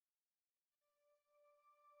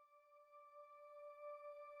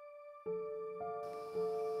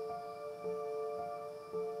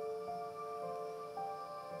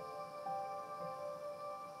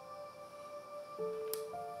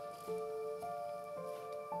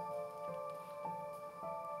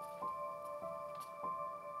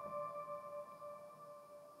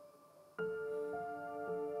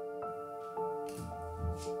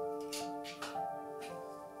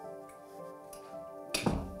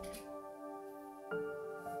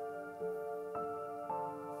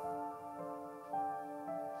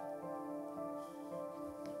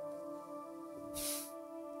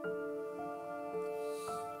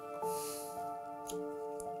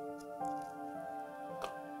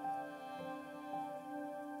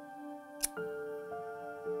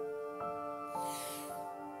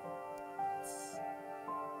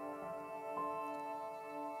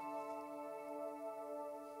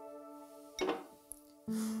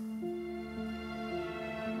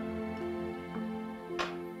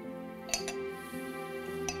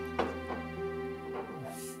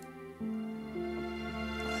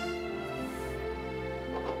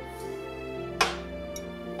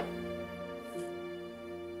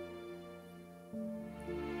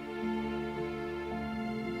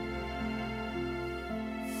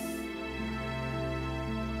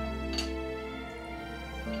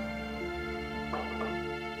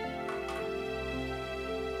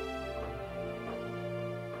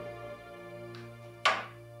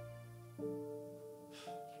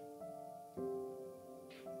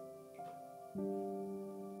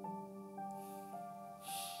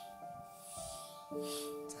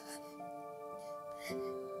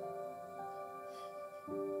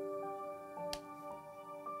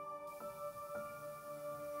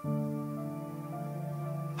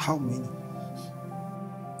How many?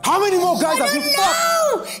 How many more guys have you fucked?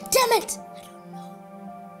 No! Damn it! I don't know.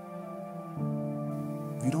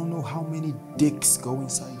 You don't know how many dicks go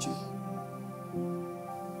inside you?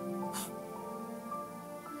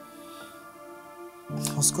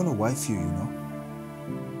 I was gonna wife you, you know?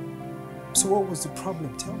 So what was the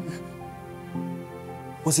problem? Tell me.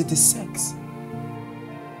 Was it the sex?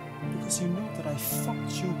 Because you know that I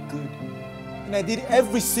fucked you good. And I did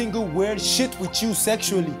every single weird shit with you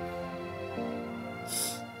sexually.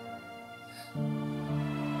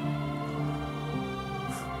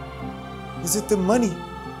 Is it the money?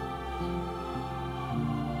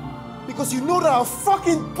 Because you know that I'll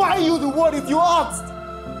fucking buy you the word if you asked.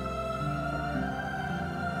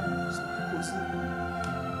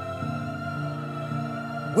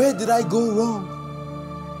 Where did I go wrong?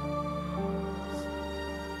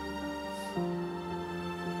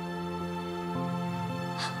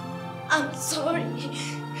 I'm sorry.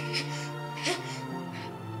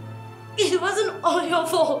 It wasn't all your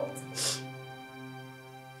fault.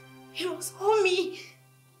 It was all me.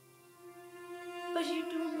 But you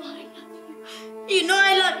do know I love you. You know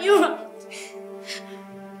I love you, right?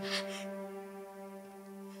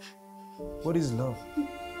 What is love?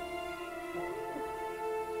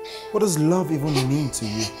 What does love even mean to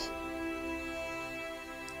you?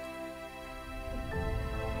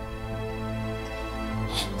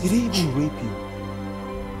 Did he even rape you?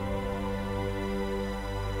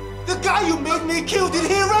 The guy you made me kill, did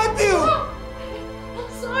he rape you? I'm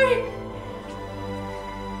sorry.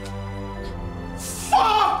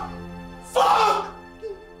 Fuck! Fuck!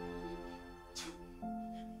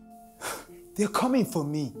 They're coming for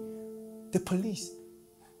me. The police.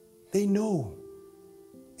 They know.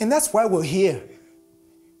 And that's why we're here.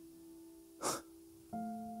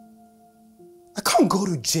 I can't go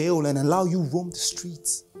to jail and allow you roam the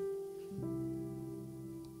streets.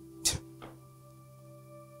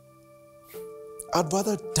 I'd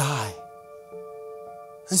rather die.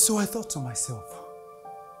 And so I thought to myself,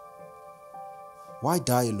 why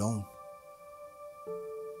die alone?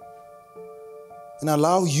 And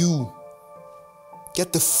allow you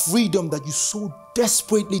get the freedom that you so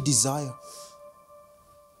desperately desire.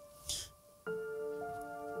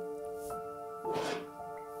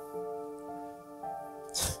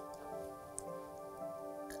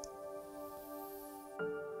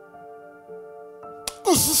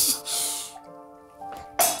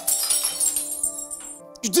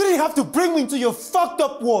 You didn't have to bring me into your fucked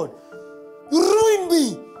up world. You ruined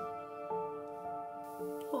me.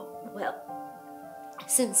 Oh, well,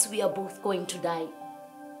 since we are both going to die,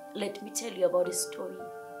 let me tell you about a story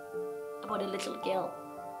about a little girl.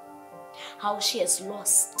 How she has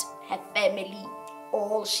lost her family,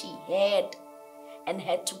 all she had, and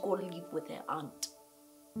had to go live with her aunt.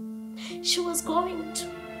 She was going to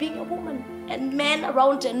being a woman, and men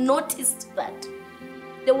around her noticed that.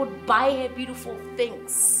 They would buy her beautiful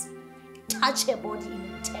things, touch her body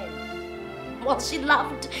in turn. Well, she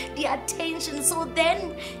loved the attention, so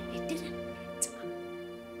then it didn't matter.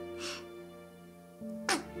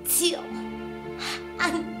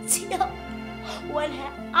 Until when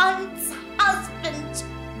her aunt's husband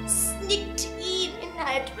sneaked in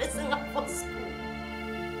her dressing up for school.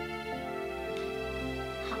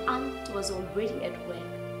 Her aunt was already at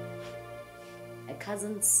work. Her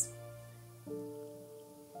cousins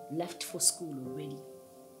left for school already.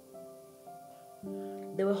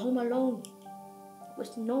 They were home alone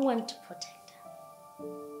with no one to protect her.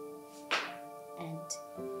 And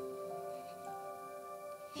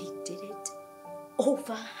he did it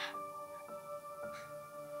over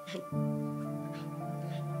and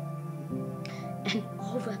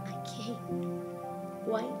over again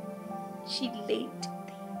while she laid there.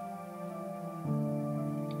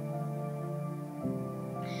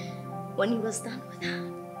 When he was done with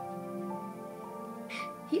her,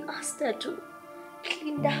 he He asked her to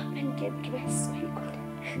clean up and get dressed so he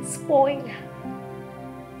could spoil her.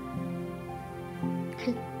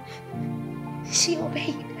 And she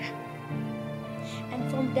obeyed. And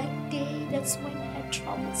from that day, that's when her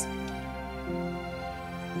troubles began.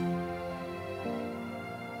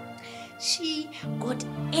 She got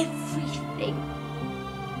everything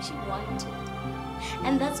she wanted.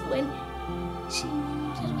 And that's when she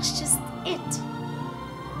knew that was just it.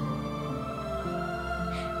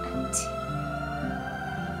 Until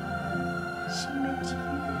she met you.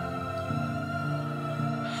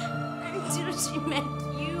 Until she met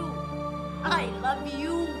you. I love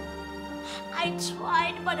you. I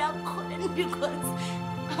tried, but I couldn't because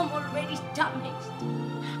I'm already damaged.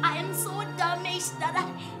 I am so damaged that I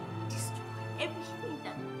destroy everything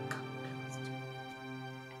that comes to me.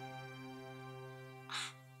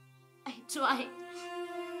 I tried.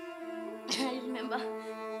 I remember